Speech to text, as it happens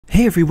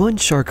Hey everyone,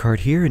 Sharkheart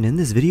here, and in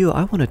this video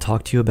I want to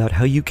talk to you about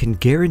how you can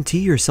guarantee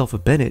yourself a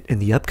Bennett in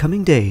the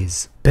upcoming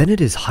days. Bennett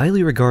is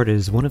highly regarded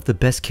as one of the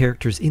best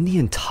characters in the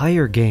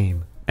entire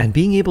game, and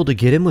being able to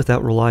get him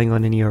without relying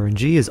on any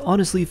RNG is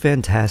honestly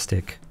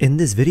fantastic. In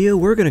this video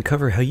we're going to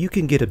cover how you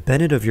can get a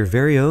Bennett of your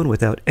very own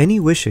without any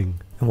wishing,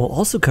 and we'll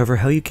also cover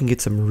how you can get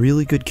some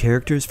really good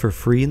characters for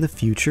free in the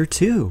future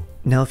too.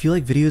 Now if you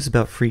like videos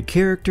about free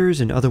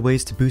characters and other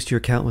ways to boost your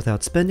account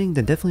without spending,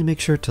 then definitely make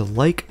sure to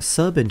like,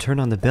 sub, and turn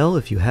on the bell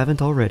if you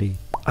haven't already.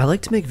 I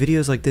like to make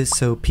videos like this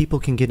so people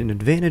can get an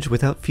advantage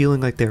without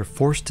feeling like they're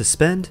forced to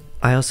spend.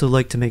 I also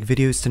like to make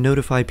videos to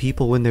notify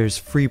people when there's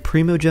free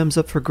primogems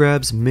up for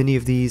grabs. Many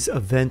of these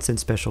events and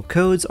special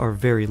codes are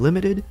very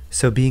limited,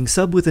 so being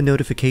sub with the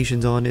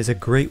notifications on is a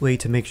great way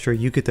to make sure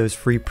you get those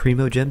free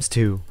primogems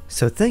too.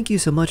 So thank you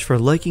so much for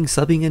liking,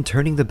 subbing, and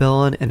turning the bell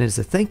on, and as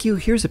a thank you,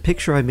 here's a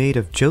picture I made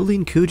of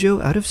Jolene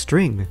Cujo out of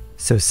string.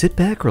 So sit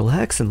back,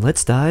 relax, and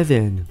let's dive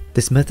in.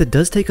 This method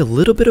does take a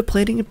little bit of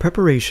planning and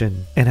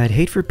preparation, and I'd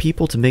hate for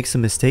people to make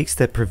some mistakes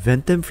that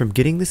prevent them from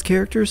getting this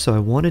character, so I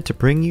wanted to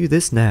bring you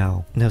this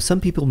now. Now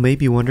some people may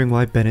be wondering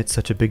why Bennett's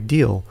such a big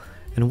deal.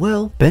 And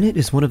well, Bennett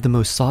is one of the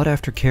most sought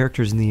after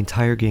characters in the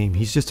entire game.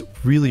 He's just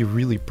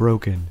really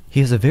broken.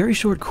 He has a very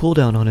short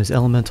cooldown on his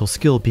elemental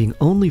skill, being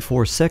only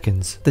 4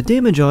 seconds. The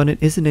damage on it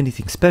isn't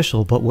anything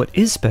special, but what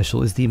is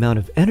special is the amount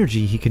of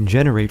energy he can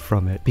generate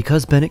from it.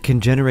 Because Bennett can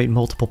generate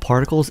multiple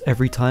particles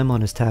every time on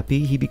his tap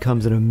E, he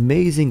becomes an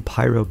amazing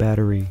pyro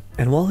battery.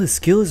 And while his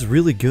skill is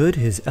really good,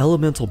 his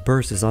elemental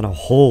burst is on a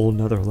whole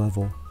nother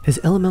level. His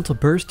elemental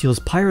burst deals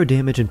pyro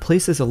damage and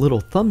places a little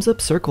thumbs up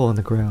circle on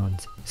the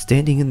ground.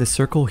 Standing in the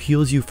circle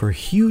heals you for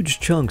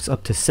huge chunks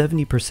up to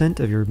 70%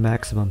 of your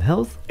maximum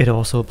health. It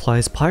also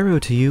applies pyro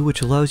to you,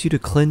 which allows you to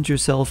cleanse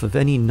yourself of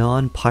any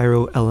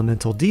non-pyro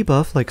elemental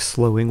debuff like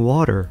slowing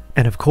water.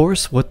 And of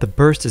course, what the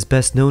burst is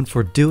best known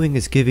for doing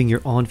is giving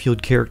your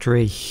on-field character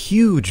a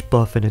huge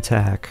buff in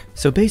attack.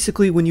 So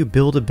basically when you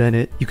build a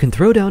Bennett, you can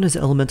throw down his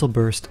elemental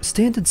burst,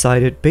 stand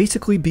inside it,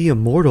 basically be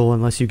immortal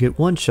unless you get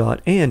one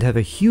shot, and have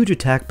a huge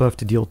attack buff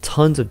to deal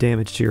tons of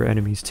damage to your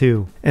enemies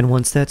too. And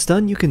once that's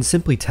done, you can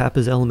simply tap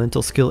his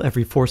elemental skill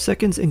every 4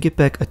 seconds and get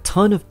back a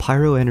ton of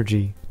pyro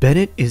energy.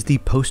 Bennett is the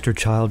poster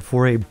child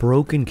for a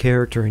broken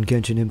character in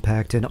Genshin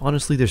Impact, and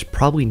honestly there's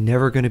probably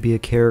never going to be a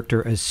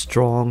character as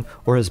strong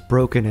or as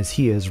broken as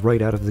he is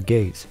right out of the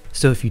gate.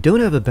 So if you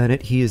don't have a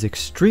Bennett, he is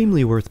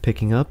extremely worth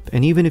picking up,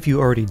 and even if you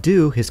already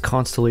do, his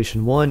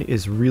Constellation 1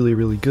 is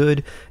really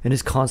good, and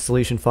his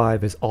Constellation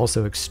 5 is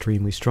also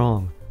extremely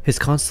strong. His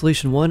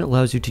Constellation 1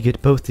 allows you to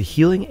get both the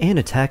healing and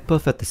attack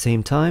buff at the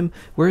same time,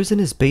 whereas in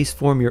his base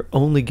form you're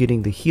only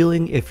getting the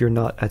healing if you're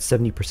not at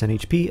 70%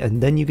 HP,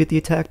 and then you get the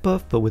attack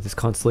buff, but with his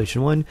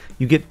Constellation 1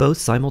 you get both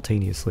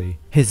simultaneously.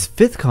 His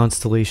 5th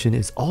Constellation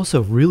is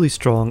also really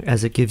strong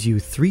as it gives you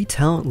 3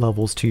 talent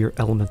levels to your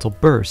elemental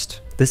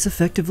burst. This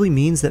effectively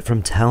means that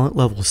from talent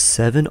level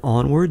 7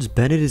 onwards,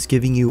 Bennett is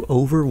giving you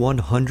over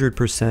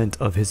 100%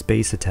 of his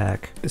base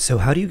attack. So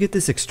how do you get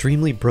this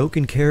extremely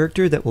broken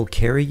character that will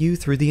carry you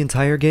through the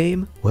entire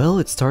game? Well,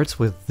 it starts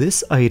with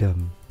this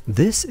item.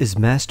 This is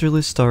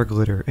Masterless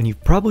Starglitter, and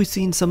you've probably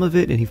seen some of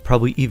it, and you've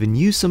probably even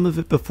used some of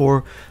it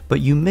before, but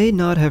you may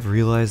not have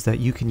realized that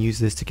you can use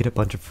this to get a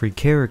bunch of free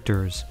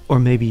characters. Or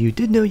maybe you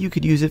did know you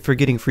could use it for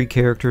getting free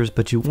characters,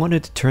 but you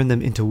wanted to turn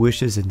them into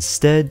wishes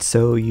instead,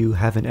 so you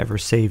haven't ever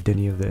saved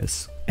any of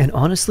this. And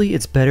honestly,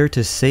 it's better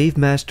to save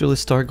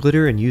Masterless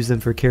Starglitter and use them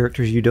for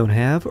characters you don't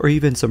have, or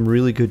even some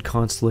really good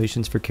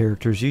constellations for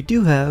characters you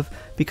do have,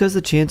 because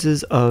the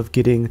chances of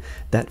getting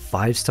that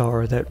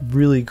 5-star, that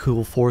really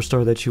cool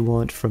 4-star that you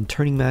want from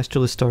turning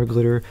Masterless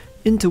Starglitter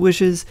into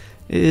wishes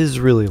is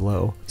really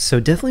low. So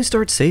definitely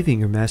start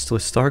saving your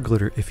Masterless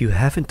Starglitter if you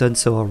haven't done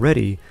so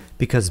already,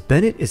 because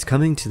Bennett is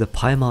coming to the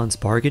Paimon's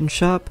bargain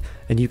shop,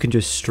 and you can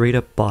just straight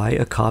up buy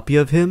a copy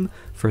of him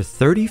for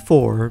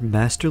 34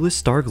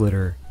 Masterless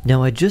Starglitter.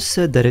 Now I just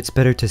said that it's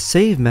better to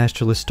save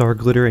Masterless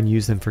Starglitter and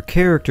use them for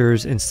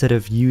characters instead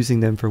of using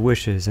them for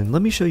wishes, and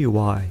let me show you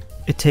why.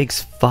 It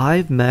takes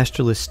 5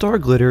 Masterless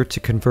Starglitter to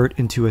convert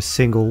into a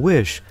single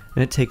wish,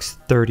 and it takes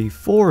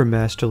 34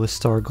 Masterless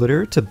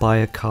Starglitter to buy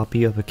a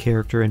copy of a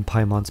character in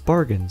Paimon's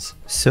bargains.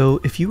 So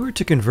if you were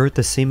to convert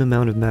the same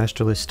amount of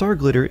Masterless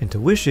Starglitter into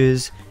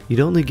wishes, you'd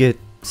only get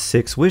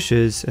 6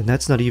 wishes, and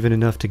that's not even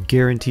enough to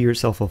guarantee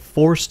yourself a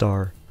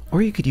 4-star.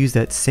 Or you could use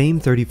that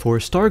same 34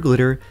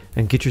 Starglitter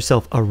and get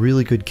yourself a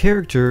really good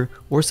character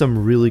or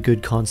some really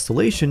good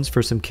constellations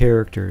for some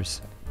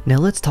characters. Now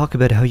let's talk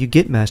about how you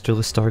get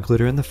Masterless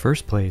Starglitter in the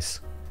first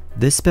place.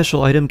 This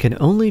special item can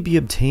only be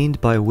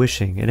obtained by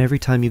wishing, and every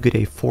time you get a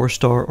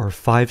 4-star or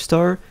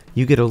 5-star,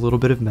 you get a little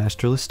bit of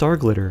Masterless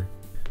Starglitter.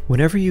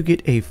 Whenever you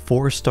get a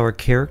 4-star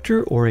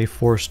character or a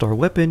 4-star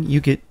weapon,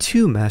 you get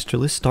 2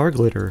 Masterless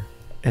Starglitter.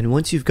 And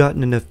once you've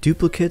gotten enough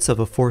duplicates of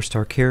a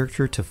 4-star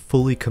character to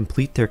fully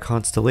complete their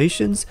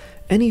constellations,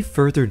 any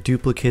further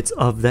duplicates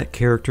of that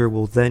character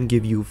will then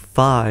give you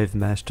 5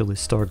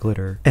 Masterless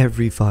Starglitter.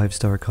 Every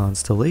 5-star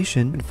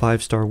constellation and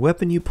 5-star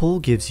weapon you pull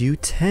gives you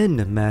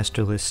 10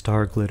 Masterless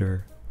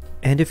Starglitter.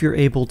 And if you're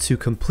able to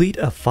complete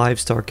a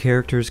 5-star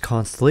character's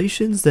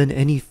constellations, then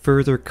any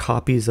further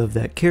copies of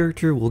that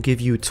character will give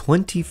you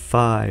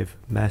 25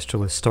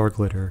 Masterless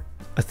Starglitter.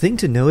 A thing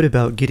to note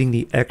about getting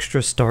the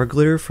extra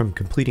Starglitter from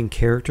completing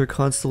character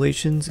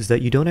constellations is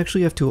that you don't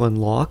actually have to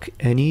unlock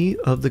any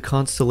of the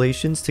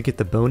constellations to get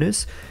the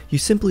bonus. You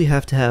simply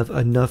have to have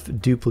enough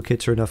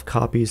duplicates or enough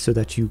copies so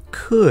that you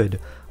could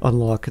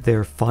unlock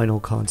their final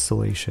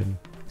constellation.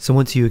 So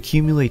once you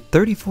accumulate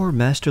 34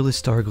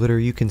 Masterless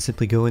Starglitter, you can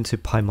simply go into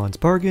Paimon's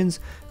Bargains,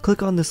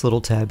 click on this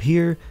little tab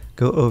here,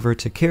 go over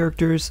to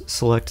characters,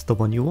 select the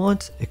one you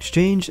want,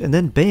 exchange, and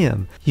then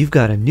bam, you've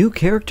got a new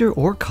character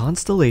or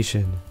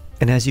constellation.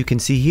 And as you can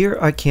see here,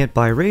 I can't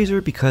buy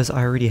Razor because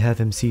I already have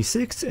him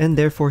C6 and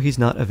therefore he's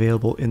not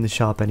available in the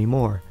shop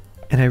anymore.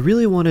 And I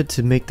really wanted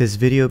to make this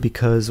video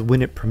because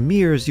when it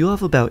premieres, you'll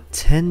have about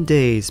 10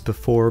 days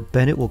before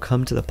Bennett will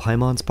come to the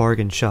Paimon's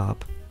Bargain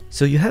shop.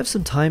 So you have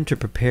some time to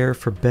prepare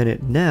for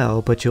Bennett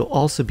now, but you'll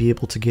also be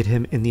able to get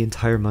him in the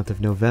entire month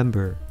of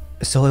November.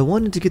 So I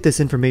wanted to get this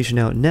information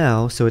out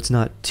now so it's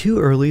not too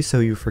early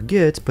so you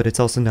forget, but it's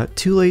also not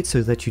too late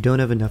so that you don't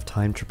have enough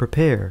time to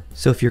prepare.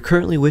 So if you're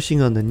currently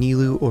wishing on the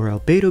Nilou or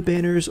Albedo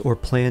banners or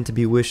plan to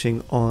be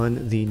wishing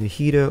on the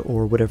Nahida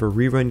or whatever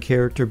rerun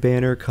character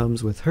banner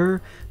comes with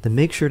her, then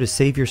make sure to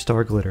save your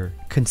Starglitter.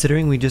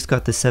 Considering we just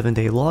got the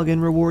 7-day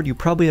login reward, you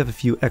probably have a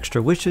few extra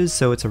wishes,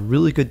 so it's a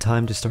really good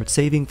time to start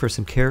saving for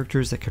some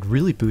characters that could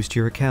really boost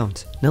your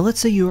account. Now let's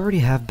say you already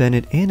have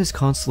Bennett and his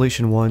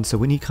Constellation 1, so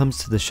when he comes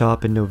to the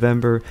shop in November,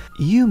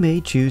 you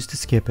may choose to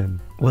skip him.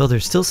 Well,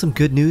 there's still some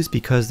good news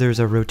because there's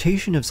a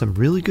rotation of some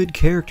really good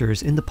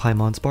characters in the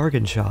Paimon's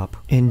Bargain shop.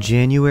 In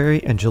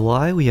January and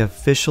July, we have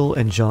Fischl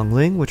and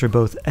Zhongling, which are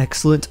both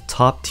excellent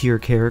top tier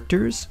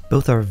characters.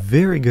 Both are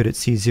very good at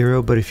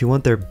C0, but if you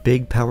want their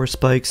big power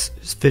spikes,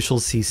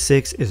 Fischl's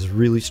C6 is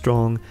really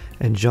strong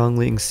and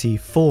Zhongling's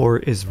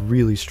C4 is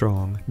really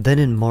strong. Then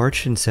in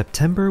March and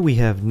September, we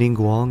have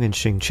Ningguang and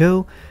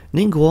Xingqiu.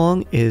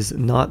 Ningguang is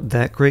not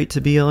that great to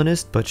be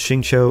honest, but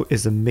Xingqiu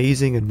is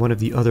amazing and one of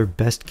the other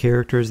best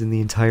characters in the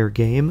entire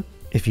game.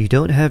 If you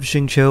don't have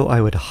Xingqiu,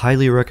 I would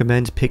highly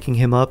recommend picking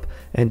him up,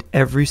 and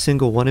every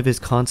single one of his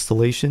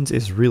constellations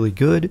is really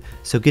good,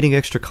 so getting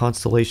extra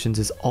constellations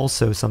is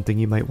also something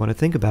you might want to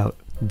think about.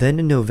 Then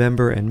in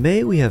November and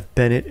May we have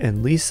Bennett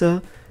and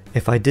Lisa.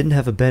 If I didn't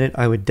have a Bennett,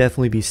 I would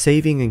definitely be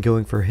saving and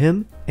going for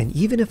him. And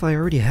even if I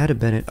already had a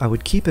Bennett, I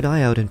would keep an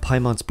eye out in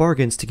Paimon's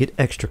Bargains to get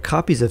extra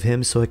copies of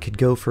him so I could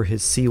go for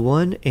his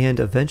C1 and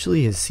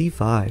eventually his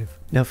C5.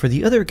 Now for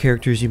the other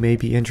characters you may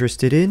be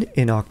interested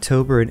in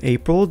October and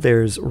April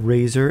there's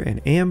Razor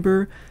and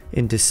Amber.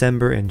 In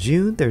December and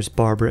June there's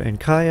Barbara and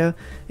Kaya.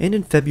 And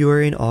in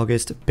February and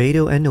August,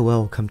 Beidou and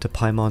Noelle come to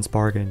Paimon's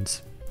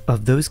Bargains.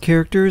 Of those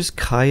characters,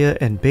 Kaya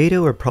and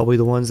Beidou are probably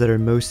the ones that are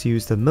most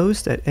used the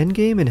most at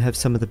endgame and have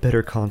some of the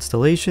better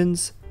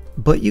constellations.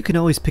 But you can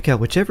always pick out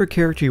whichever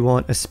character you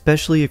want,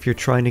 especially if you're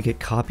trying to get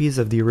copies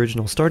of the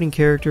original starting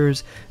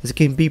characters, as it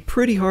can be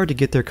pretty hard to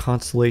get their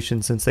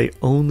constellations since they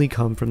only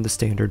come from the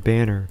standard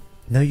banner.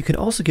 Now you can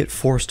also get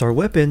 4-star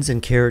weapons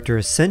and character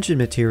ascension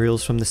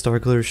materials from the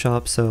Starglitter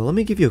shop, so let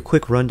me give you a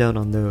quick rundown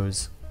on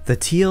those. The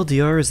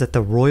TLDR is that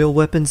the Royal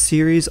Weapons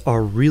series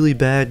are really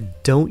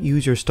bad. Don't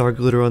use your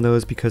Starglitter on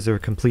those because they're a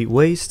complete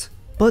waste.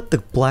 But the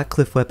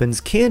Blackcliff weapons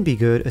can be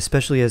good,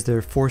 especially as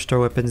they're 4-star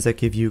weapons that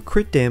give you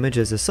crit damage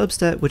as a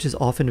substat, which is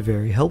often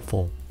very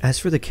helpful. As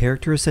for the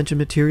character ascension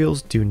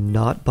materials, do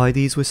not buy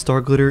these with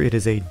Starglitter. It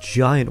is a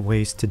giant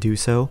waste to do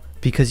so,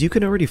 because you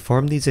can already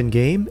farm these in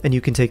game and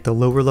you can take the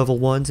lower level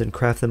ones and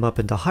craft them up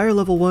into higher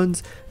level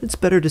ones. It's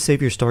better to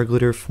save your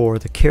Starglitter for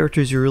the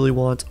characters you really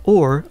want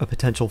or a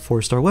potential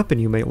 4-star weapon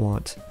you might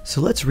want.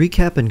 So let's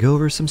recap and go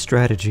over some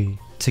strategy.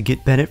 To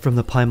get Bennett from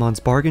the Paimon's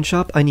Bargain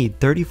shop, I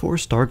need 34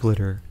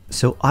 Starglitter.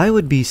 So I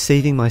would be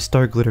saving my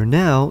Starglitter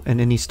now, and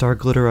any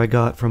Starglitter I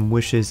got from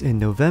wishes in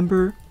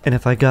November, and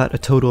if I got a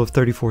total of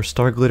 34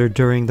 Starglitter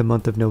during the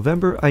month of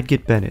November, I'd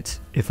get Bennett.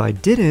 If I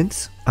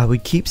didn't, I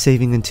would keep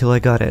saving until I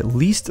got at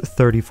least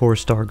 34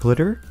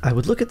 Starglitter. I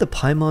would look at the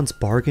Paimon's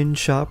Bargain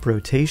shop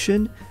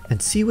rotation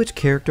and see which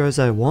characters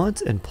I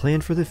want and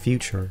plan for the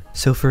future.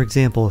 So for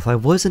example, if I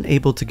wasn't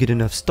able to get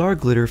enough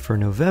Starglitter for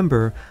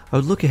November, I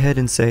would look ahead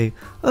and say,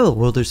 oh,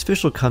 well there's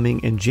Fischl coming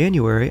in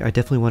January, I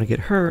definitely want to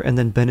get her, and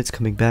then Bennett's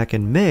coming back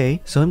in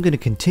May, so I'm going to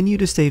continue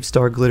to save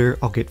Starglitter,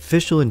 I'll get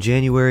Fischl in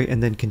January,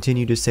 and then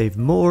continue to save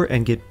more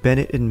and get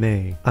Bennett in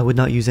May. I would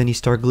not use any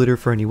Starglitter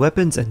for any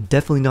weapons, and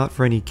definitely not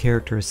for any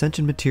character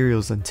ascension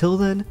materials until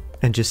then,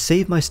 and just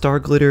save my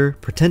Starglitter,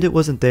 pretend it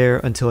wasn't there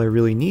until I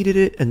really needed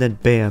it, and then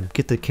bam,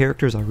 get the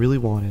characters I really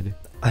wanted.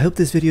 I hope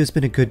this video has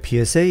been a good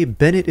PSA.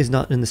 Bennett is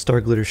not in the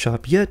Starglitter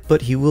shop yet,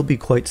 but he will be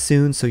quite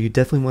soon, so you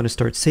definitely want to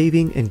start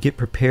saving and get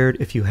prepared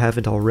if you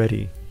haven't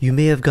already. You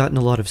may have gotten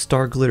a lot of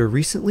Starglitter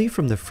recently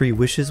from the free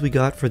wishes we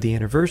got for the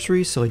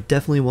anniversary, so I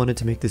definitely wanted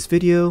to make this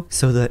video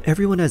so that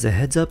everyone has a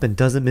heads up and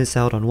doesn't miss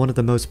out on one of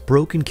the most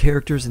broken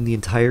characters in the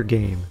entire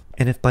game.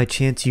 And if by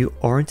chance you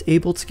aren't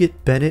able to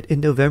get Bennett in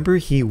November,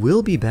 he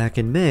will be back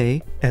in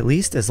May, at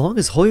least as long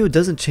as Hoyo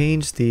doesn't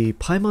change the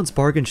Paimon's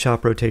Bargain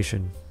shop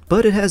rotation.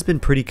 but it has been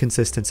pretty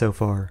consistent so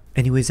far.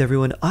 Anyways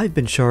everyone, I've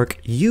been Shark,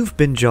 you've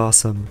been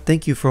Jawsome.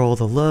 Thank you for all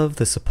the love,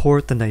 the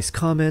support, the nice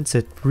comments,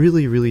 it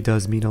really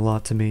does mean a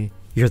lot to me.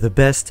 You're the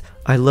best,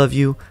 I love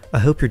you, I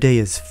hope your day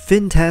is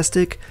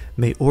fantastic,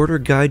 may order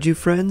guide you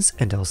friends,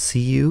 and I'll see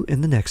you in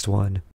the next one.